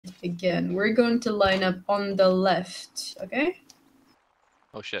again. We're going to line up on the left, okay?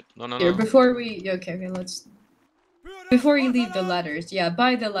 Oh shit! No, no, Here, no. before we okay, let's. Before you leave the ladders, yeah,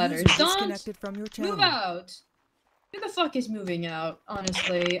 by the ladders. Don't From your channel. move out. Who the fuck is moving out?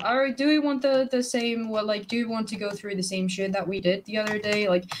 Honestly, do we want the same? Well, like, do you want to go through the same shit that we did the other day?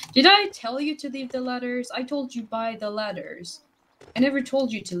 Like, did I tell you to leave the ladders? I told you by the ladders. I never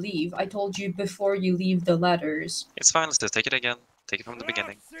told you to leave. I told you before you leave the ladders. It's fine, let's just take it again. Take it from the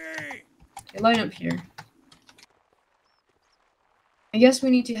beginning. Okay, line up here. I guess we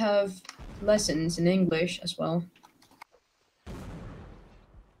need to have lessons in English as well.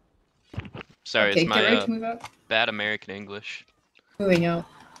 Sorry, Okay, it's get ready my to move out. bad American English. Moving out.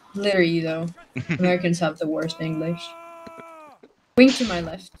 Literally, though. Americans have the worst English. Wing to my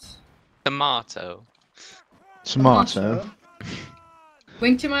left. Tomato. Tomato.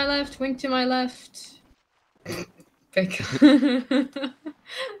 Wing to my left, wing to my left. Pick.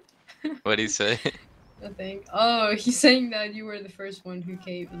 What'd he say? Nothing. Oh, he's saying that you were the first one who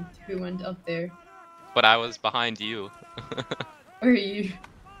went up there. But I was behind you. Where are you?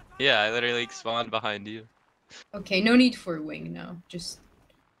 Yeah, I literally spawned behind you. Okay, no need for a wing now. Just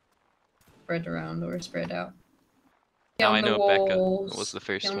spread around or spread out. Get Now on I the know walls. Becca was the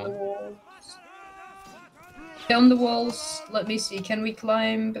first Get on the one. walls. Get on the walls. Let me see. Can we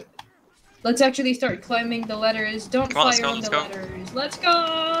climb? Let's actually start climbing the ladders. Don't Come on, fire on let's the go. ladders. Let's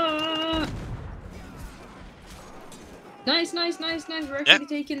go! Nice, nice, nice, nice. We're actually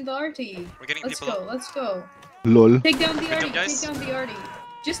taking the arty. We're getting Let's people go, up. let's go. Lol. Take down the Good arty, job, guys. take down the arty.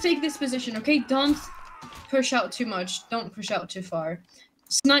 Just take this position, okay? Don't push out too much. Don't push out too far.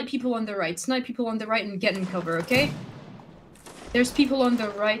 Snipe people on the right. Snipe people on the right and get in cover, okay? There's people on the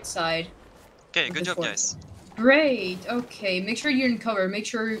right side. Okay, good job, Before. guys. Great. Okay, make sure you're in cover. Make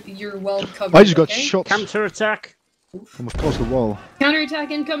sure you're well covered. I just got okay? shot Counter attack. from across the wall. Counterattack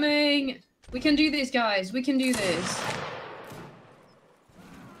incoming. We can do this, guys. We can do this.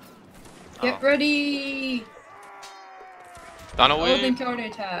 Get Oh. ready. Gone Hold and away.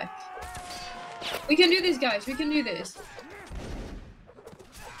 counterattack. We can do this, guys. We can do this.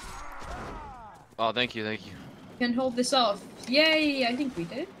 Oh, thank you, thank you. We can hold this off. Yay! I think we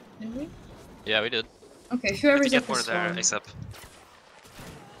did. Didn't we? Yeah, we did. Okay, whoever's Get at the more there, spawn. ASAP.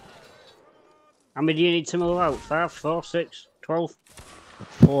 How many do you need to move out? 5, 4, 6, 12?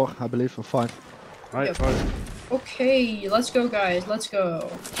 4, I believe, or 5. Right, Yep. right. Okay, let's go, guys. Let's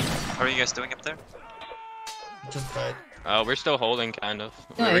go. How are you guys doing up there? Just died. We're still holding, kind of.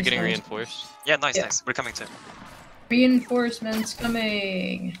 We're Nice, getting nice. reinforced. Yeah, nice, Yeah. nice. We're coming too. Reinforcements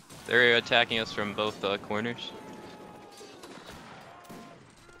coming. They're attacking us from both corners.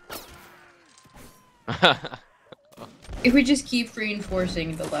 If we just keep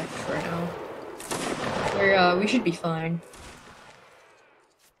reinforcing the left for now, we should be fine.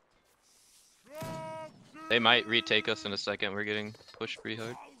 They might retake us in a second. We're getting pushed pretty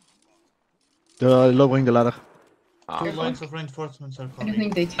hard. They're lowering the ladder. Ah, Two Careful. lines of reinforcements are I don't coming.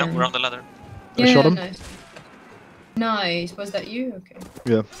 think they No, can. we're on the ladder. I shot him. Nice. Nice. Was that you? Okay.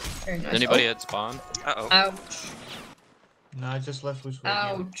 Yeah. Very nice. Anybody at spawn? Uh-oh. Ouch. No, I just left with radio.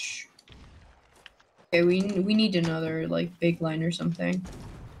 Ouch. Okay, we need another like big line or something.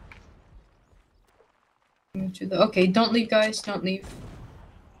 Move to the okay. Don't leave, guys. Don't leave.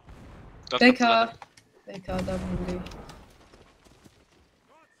 Don't come to the ladder. Becca, definitely.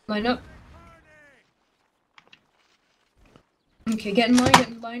 Line up. Okay, get in line. Get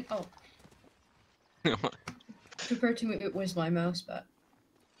in line. Oh, prepare to move. It was my mouse, but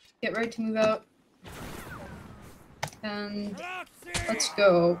get ready to move out. And let's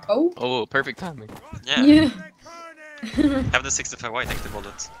go. Oh. Oh, perfect timing. Yeah. Yeah. Have the 65 wide, take the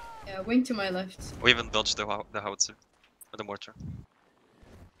bullet. Yeah. Wing to my left. We even dodged the howitzer. Or the mortar.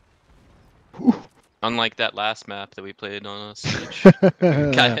 Unlike that last map that we played on a switch.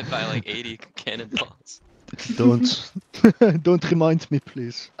 Got hit by like 80 cannonballs. Don't. Don't remind me,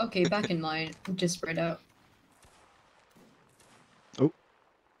 please. Okay, back in line. Just spread out.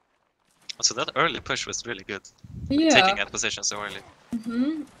 So that early push was really good. Yeah. Taking that position so early.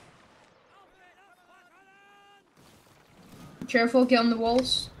 Mm-hmm. Careful, get on the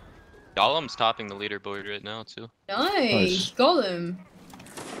walls. Golem's topping the leaderboard right now too. Nice. Golem.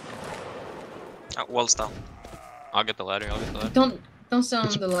 Walls down. I'll get the ladder. I'll get the ladder. Don't stand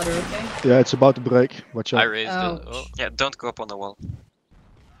on the ladder, okay? Yeah, it's about to break. Watch I out. raised Ouch. it. Oh, Yeah, don't go up on the wall.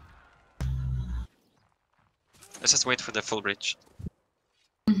 Let's just wait for the full breach.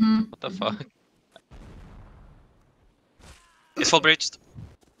 Mm-hmm. what the fuck? It's full breached.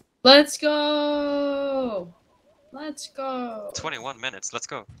 Let's go. Let's go. 21 minutes, let's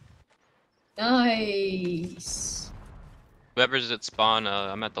go. Nice. Whoever's at spawn,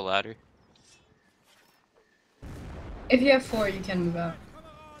 I'm at the ladder. If you have 4, you can move out.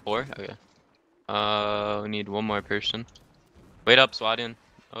 4? Okay. We need one more person. Wait up, Swadian.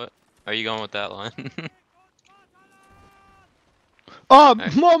 What? Are you going with that line? Oh,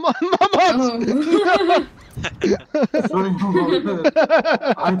 Alright. mama! Oh. Sorry about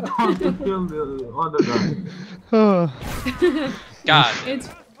that. I thought to kill the other guy. God. It's.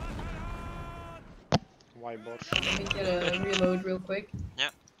 Why, boss? Let me get a reload real quick.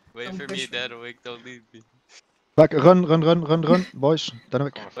 Wait Don't for push me, me. Dad. Awake. Don't leave me. Back, run, boys.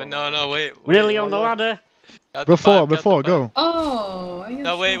 Dynamic. But no, wait. We're nearly on the ladder. Got the Before, five, got the go. five. Oh, I got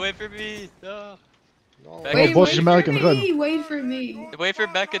No, wait shot. for me. No. Wait, boss wait is for American, me. Wait for me. Wait for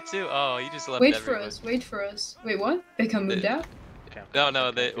Becca too. Oh, you just left Wait for everyone. us. Wait for us. Wait, what? Becca moved out? No,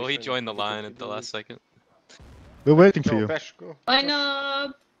 well, he joined the line at the last second. We're waiting for you. Line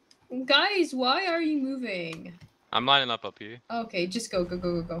up. Guys, why are you moving? I'm lining up here. Okay, just go. Go.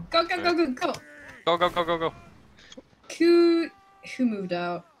 Go. Go. Who moved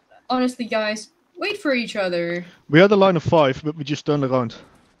out? Honestly, guys, wait for each other. We had a line of 5, but we just turned around.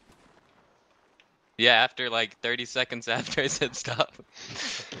 Yeah, after like 30 seconds after I said stop.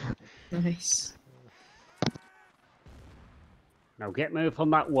 Nice. Now get me up on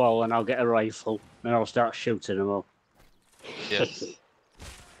that wall and I'll get a rifle. And I'll start shooting them all. Yes.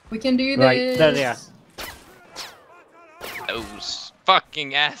 We can do Right, this. there they are. Those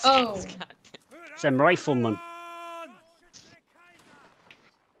fucking assholes. Oh. God damn. It's them riflemen.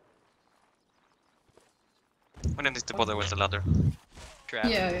 We don't need to bother with the ladder. Crap.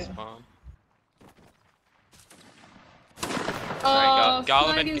 Yeah. Spawn. Oh, Alright,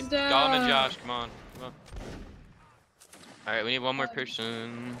 flag Gollum is and down. Josh, come on. Alright, we need one more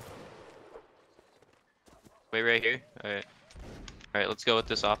person. Wait right here. Alright. Alright, let's go with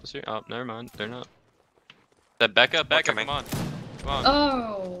this officer. Oh, never mind. They're not. That Becca, coming. come on. Come on.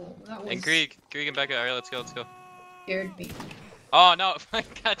 Oh, that was And Krieg and Becca. Alright, let's go. scared me. Oh no,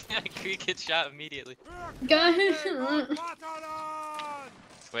 god damn, Krieg gets shot immediately. Guys.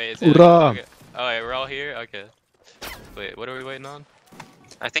 Wait, is it? Hoorah. Okay. Oh, wait, we're all here? Okay. Wait, what are we waiting on?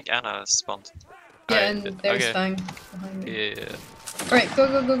 I think Anna spawned. Yeah, Alright, and there's okay. Fang behind me. Yeah. Alright, go.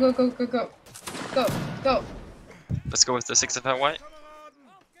 Go. Let's go with the 65 white.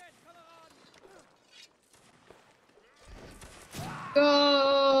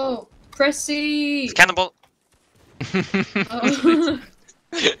 Go! Press C! Cannonball! Oh.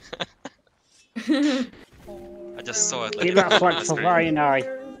 I just saw it like Keep that on flag the for screen. flying high.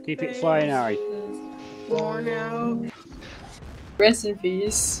 Keep it flying high. Worn out. Rest in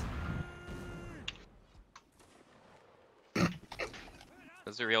peace.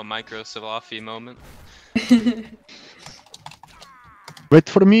 That's a real micro Salafi moment. Wait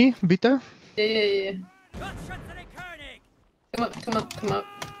for me, Vita. Yeah. Come up.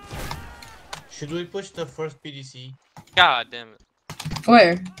 Should we push the first PDC? God damn it.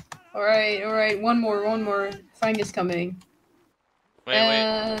 Where? Alright, one more. Fang is coming. Wait.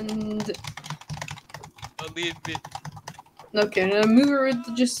 And Don't leave me. okay, now move her.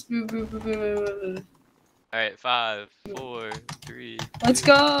 Just move. Alright, 5, 4, 3. Let's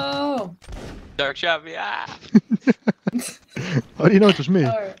go. Dark shot me. Ah! How do you know it was me?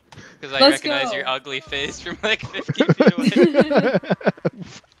 Alright. Because I Let's recognize go. your ugly face from like 50 feet away.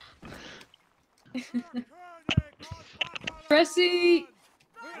 Pressy.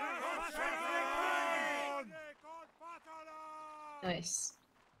 Nice.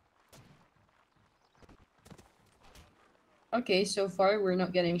 Okay, so far we're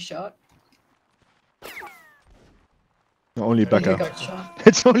not getting shot. Only Becca Becca. got shot.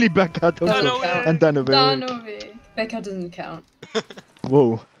 It's only Becca, don't Doesn't you? count. And Danovic. Danovic. Becca doesn't count.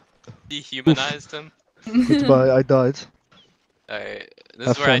 Whoa. Dehumanized him. Goodbye, I died. Alright, this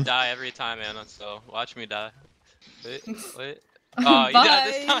Have is where I fun. die every time, Anna, so watch me die. Wait. Oh, you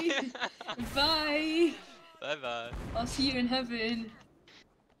died this time. Bye. Bye. I'll see you in heaven.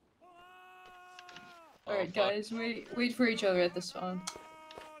 Oh, Alright, fuck. guys, wait for each other at the spawn.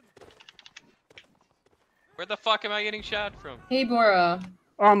 Where the fuck am I getting shot from? Hey, Bora.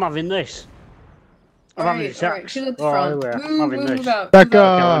 Oh, I'm having this. I'm having Alright, this alright, axe. shoot at the Oh, front. anyway, I'm Move having this. out. Becca! Move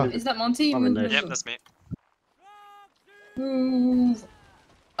out. Is that Monty? I'm in Move, there. Yep, that's me. Move.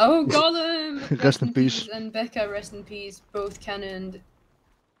 Oh, Gollum! Rest in peace. And Becca, rest in peace. Both cannoned.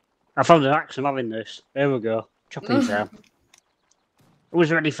 I found an axe. I'm having this. There we go. Chopping down. I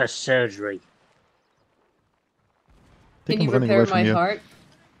was ready for surgery. I think Can you I'm running repair away from my you. heart?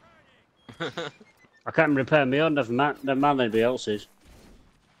 I can't repair my own, never mind anybody else's.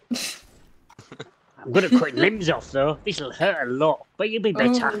 I'm gonna cut limbs off though. This'll hurt a lot, but you'll be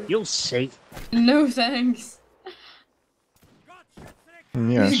better. Oh. You'll see. No thanks.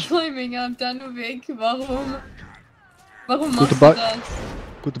 Yes. Climbing up Danovik. Warum? Warum Gute machst du Ba- das?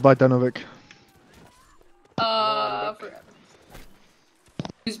 Goodbye, Danovic.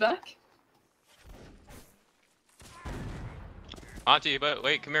 Who's back? Monty, but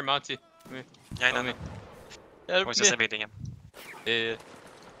wait, come here, Monty. Come here. Yeah, I Help know. me. I Help was me. just evading him. Yeah.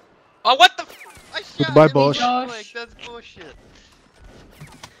 Oh, what the? I shot Goodbye, him, boss. Josh. That's bullshit.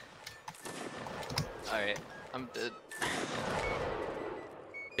 Alright, I'm dead.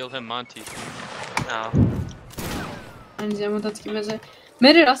 Kill him, Monty. No. Andiamo da tkimeze.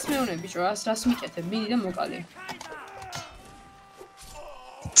 Mere rasmeune bicho, rasmi kete. Mini mokali.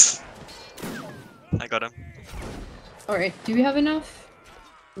 I got him. Alright, do we have enough?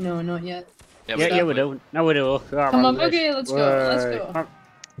 No, not yet. Yeah, we do. No, we do. Right, Come on, let's- okay, let's go. Let's go. I'm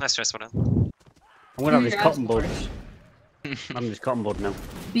Nice try, Sweden. gonna have this Your cotton ass bud. first. I'm this cotton bud now.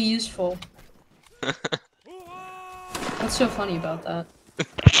 Be useful. What's so funny about that?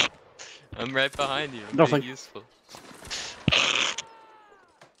 I'm right behind you. I'm Nothing. being useful.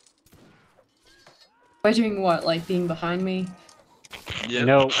 By doing what? Like being behind me? Yeah.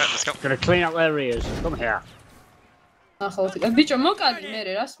 No, Alright, let's go. gonna clean up their ears. Come here. Bicho, mokali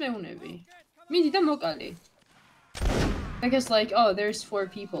mere rasmeune bi. Mini mokali. I guess like, oh, there's 4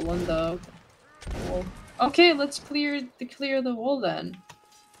 people on the wall. Okay, let's clear the wall then.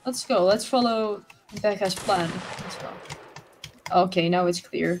 Let's go. Let's follow Becca's plan. Let's go. Okay, now it's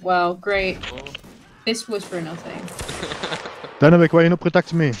clear. Wow, great. Oh. This was for nothing. Danovic, why you not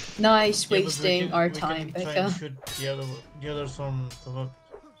protecting me? Nice Yeah, but we wasting can- our we can time, try and Becca. shoot the others from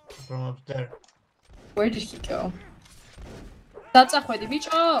up there. Where did he go? That's a the beach.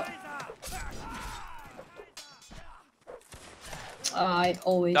 Oh! I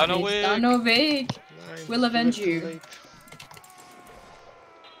always Danovic. miss Danovic. We'll avenge you.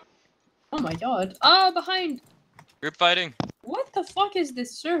 Oh my god. Ah, behind! Group fighting. What the fuck is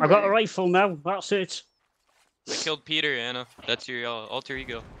this server? I got a rifle now. That's it. I killed Peter, Anna. That's your alter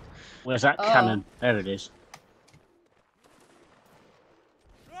ego. Where's that Oh. cannon? There it is.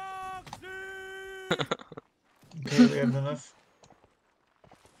 Okay, we have enough.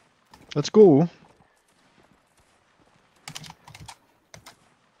 Let's go.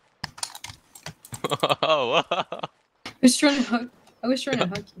 Oh, I was trying to hug. I was trying to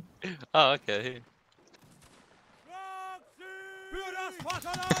hug you. oh, okay.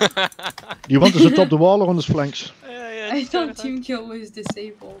 You want us to top the wall or on his flanks? Yeah, I just trying thought to- team kill was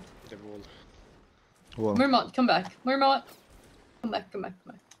disabled. Well, Mermot, come back. Mermot. Come back, come back,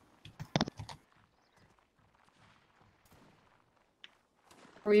 come back.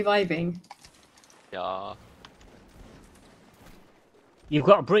 Reviving. Yeah. You've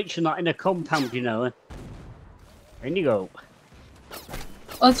got a breach in that inner compound, you know. In you go.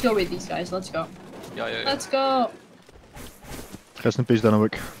 Let's go with these guys. Let's go. Yeah. Let's go. rest in peace,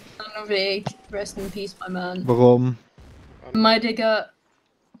 Danovic. Danovic. Rest in peace, my man. Waarom? My digger.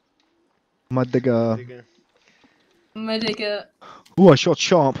 My digger. My digger. Ooh, I shot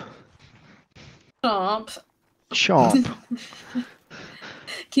sharp. Stop. Sharp.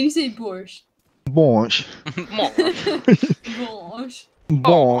 Can you say borscht? Bosh. Borscht.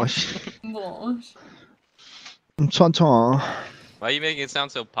 Bosh. Borscht. Ta-ta. Why are you making it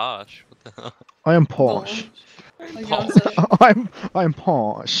sound so posh? What the hell? I am posh. I'm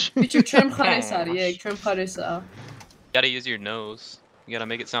posh. Bicho, trim kharisa, yeah, trim kharisa. Gotta use your nose. You gotta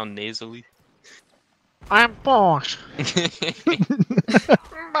make it sound nasally. I'm posh.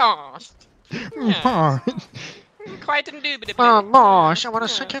 Bosh. Posh. Quite indubitably. Oh, bosh, I want to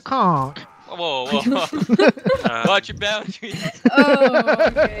suck your cock. Whoa, whoa. Watch your boundaries. Oh,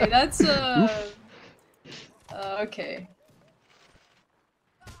 okay, that's okay.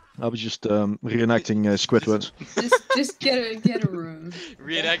 I was just reenacting Squidward. Just get a room.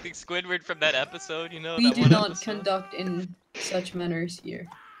 Reenacting Squidward from that episode, you know? We that do one not episode? conduct in such manners here.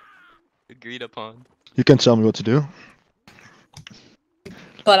 Agreed upon. You can tell me what to do.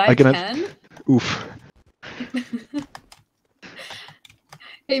 But I can can. have- Oof.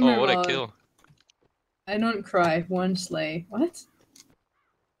 Hey, Oh, what a Mermot, kill. I don't cry. One slay. What?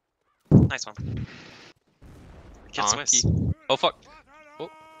 Nice one. Kill Swiss. Donkey. Oh, fuck.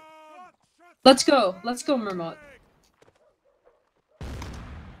 Let's go. Let's go, Mermot.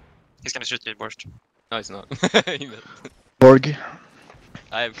 He's gonna shoot you, Borscht. No, he's not. He missed. Borg.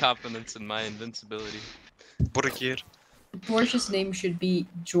 I have confidence in my invincibility. Borgir. Borsch's name should be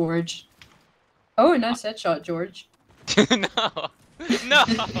George. Oh, nice headshot, George. No! No!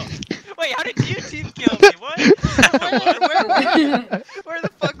 Wait, how did you team kill me? What? Where the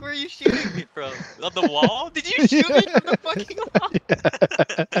fuck were you shooting me from? On the wall? Did you shoot me from the fucking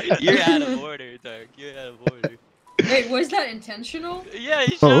wall? You're out of order, Dark. You're out of order. Wait, was that intentional? Yeah,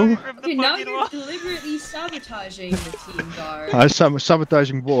 he Oh. shot me from the Okay, now fucking you're wall. deliberately sabotaging the team, Gar. I'm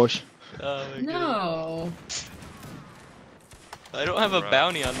sabotaging wars. Oh my god. No. I don't have a Bruh.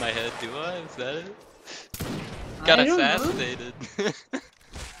 bounty on my head, do I? Is that it? I Got don't know. assassinated.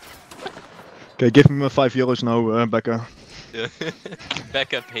 Okay, give me my €5 now, Becca. Yeah.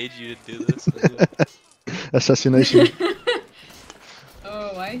 Becca paid you to do this. Assassination.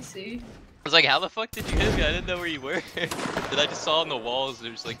 Oh, I see. I was like, how the fuck did you hit me? I didn't know where you were. Then I just saw on the walls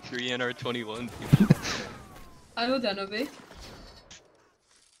there's like 3 NR-21 people. I don't know, Vic.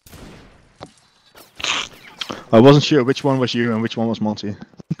 I wasn't sure which one was you and which one was Monty.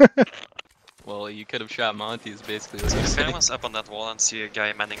 Well, you could have shot Monty is basically what So you're if saying. anyone's up on that wall and see a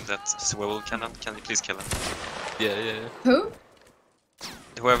guy manning that swivel cannon, can you please kill him? Yeah. Who?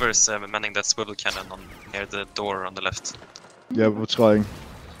 Whoever is manning that swivel cannon near the door on the left. Yeah, we're trying.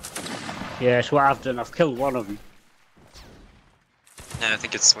 Yeah, that's what I've done. I've killed one of them. Yeah, I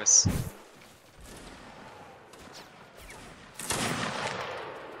think it's Swiss.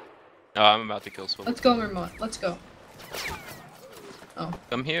 Oh, I'm about to kill Swivel. Let's go, Mermot. Let's go.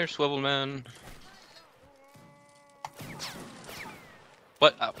 Come here, Swivel man.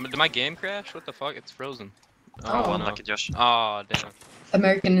 What? Did my game crash? What the fuck? It's frozen. Oh, One no. lucky Josh. Oh, damn.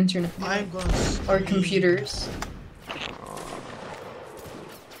 American internet. I'm gonna Or scream. computers.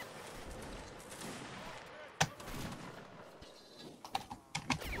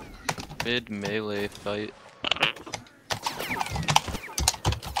 Mid melee fight.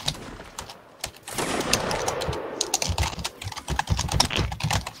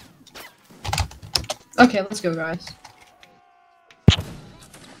 Okay, let's go, guys.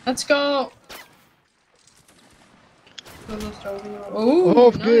 Let's go.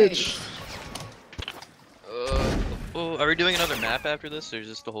 Oh, nice. bitch! Oh, are we doing another map after this, or is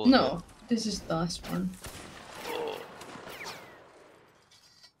this the whole? No, this is the last one. Oh.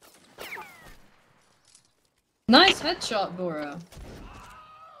 Nice headshot, Bora.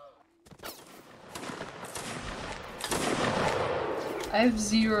 I have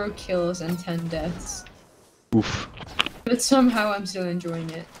 0 kills and 10 deaths. Oof. But somehow I'm still enjoying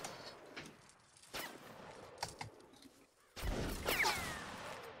it.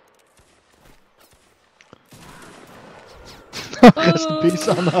 Rest in peace,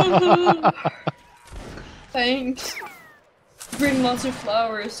 Anna. Thanks. Bring lots of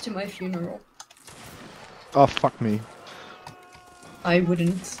flowers to my funeral. Oh, fuck me. I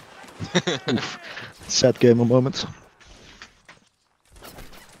wouldn't. Sad gamer moment.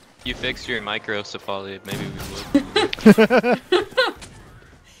 You fixed your micro, Safali. Maybe we would.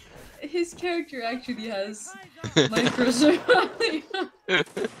 His character actually has microsurgery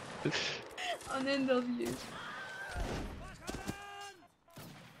on NW.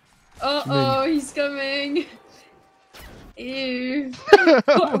 Uh-oh, he's coming. Ew.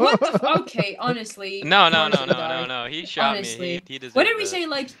 What the okay, honestly. No. He shot Honestly. me. He deserved What did we that. say,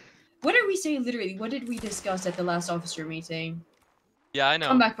 like, what did we say literally? What did we discuss at the last officer meeting? Yeah, I know.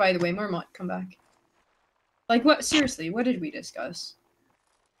 Come back, by the way, Mormont, come back. Like, what, seriously, what did we discuss?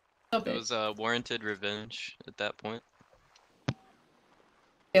 Stop It it. was warranted revenge at that point.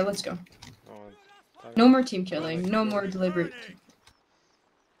 Okay, let's go. No more team killing, no more deliberate.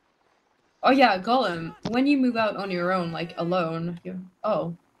 Oh yeah, Gollum, when you move out on your own, like, alone, you...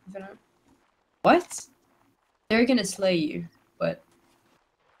 Oh. What? They're gonna slay you, but...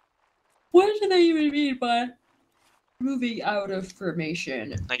 What do they even mean by moving out of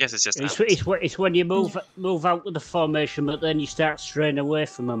formation? I guess it's just It's when you move out of the formation, but then you start straying away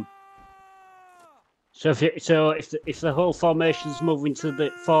from them. So if the whole formation's moving to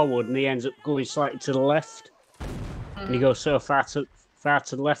the forward and he ends up going slightly to the left, and you go so far to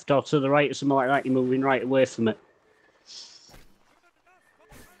the left or to the right or something like that, you're moving right away from it.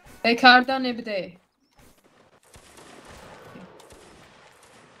 Hey, Kardan Ebde.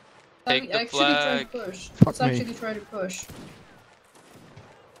 Take the Actually try to flag. push. Fuck Let's me. actually try to push.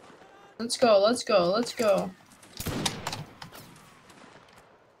 Let's go.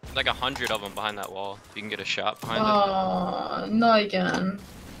 Like 100 of them behind that wall. If you can get a shot behind it. Aw, not again.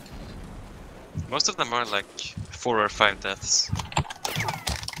 Most of them are like 4 or 5 deaths.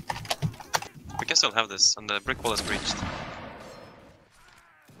 We can still have this, and the brick wall is breached.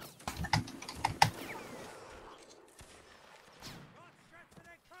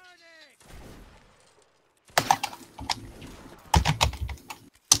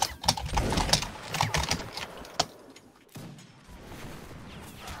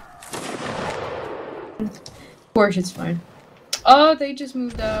 Of course, it's fine. Oh, they just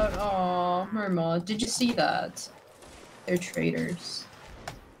moved out. Aw, Merma, did you see that? They're traitors.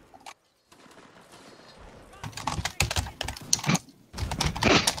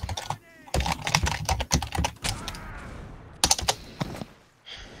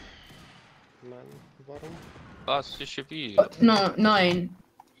 Was ist Spiel? No, nein.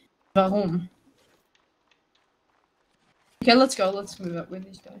 Warum? Okay, let's go. Let's move up with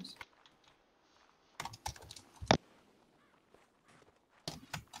these guys.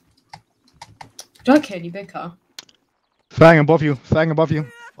 Okay, die Becker. Flying above you, flying above you.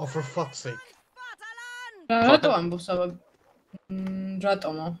 Oh, for fuck's sake. Rato ambosava.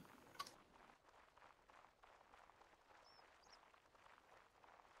 Ratomo.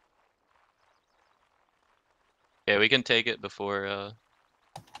 Yeah, we can take it before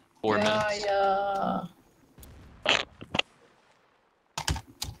 4 minutes. Yeah.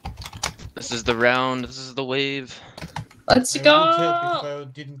 This is the round. This is the wave. Let's I would help go! if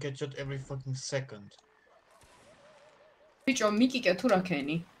I didn't get shot every fucking second. Bicho, Miki ke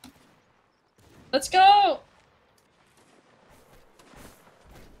turakeni. Let's go!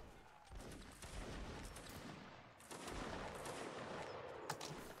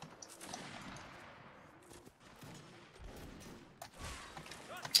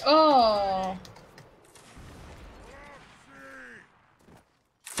 Oh!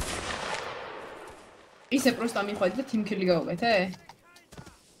 Ise просто მიხვედი და team kill-ი გავაკეთე?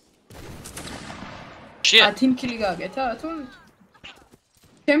 Shit! team kill-ი გააკეთა? თუ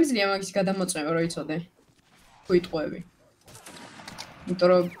შემიძლია მაგის გადამოწმება რო იცოდე. თუ იტყვები. იმიტომ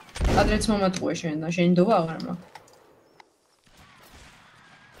რომ ადრეც მომატყუე შენ და შენი დობა აღარ მაქვს.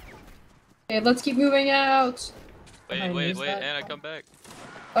 Okay, let's keep moving out. Wait, Anna, come back.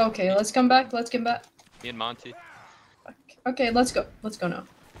 Okay, let's come back. Let's come back. Me and Monty. Okay, let's go. Let's go now.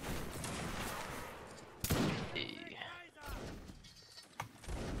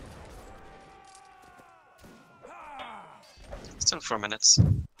 Still 4 minutes.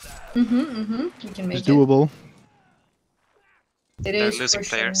 We can make It's it. doable. It They're is losing for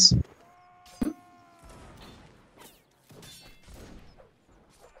sure. players.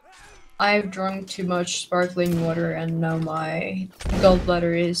 I've drunk too much sparkling water and now my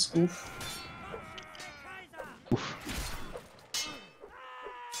gallbladder is oof.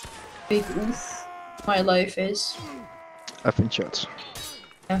 Big oof. My life is. F in chat.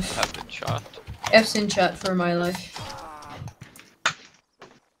 F. Have been shot. F's in chat for my life.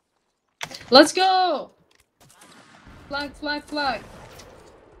 Let's go! Flag, flag, flag.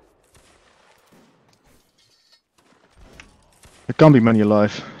 There can't be many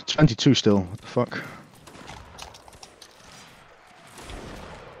alive. 22 still. What the fuck?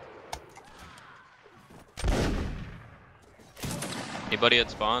 Anybody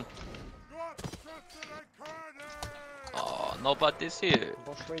at spawn? Oh, nobody's here.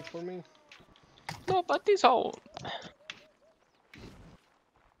 Boss, wait for me. Nobody's home.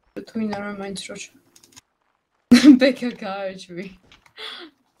 Between our minds, Roger. Becca Gargery.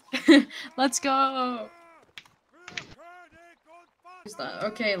 Let's go! Who's that?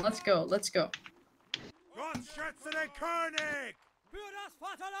 Okay, let's go, let's go.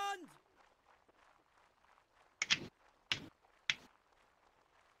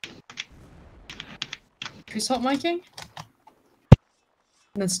 Who's hot miking?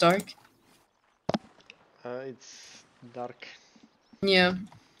 That's dark. It's dark. Yeah.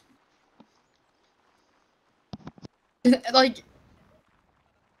 Like,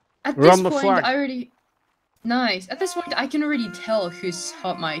 at We're this on the point, flag. I already. Nice. At this point, I can already tell who's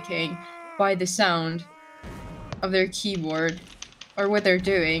hot micing by the sound of their keyboard or what they're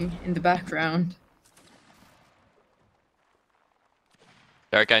doing in the background.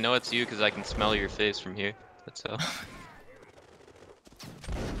 Dark, I know it's you because I can smell your face from here. That's how.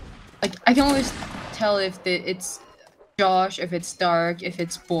 Like, I can always tell if it's Josh, if it's Dark, if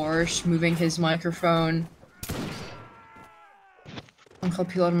it's Borscht moving his microphone. Man,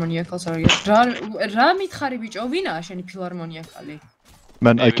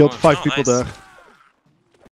 I killed 5 people there.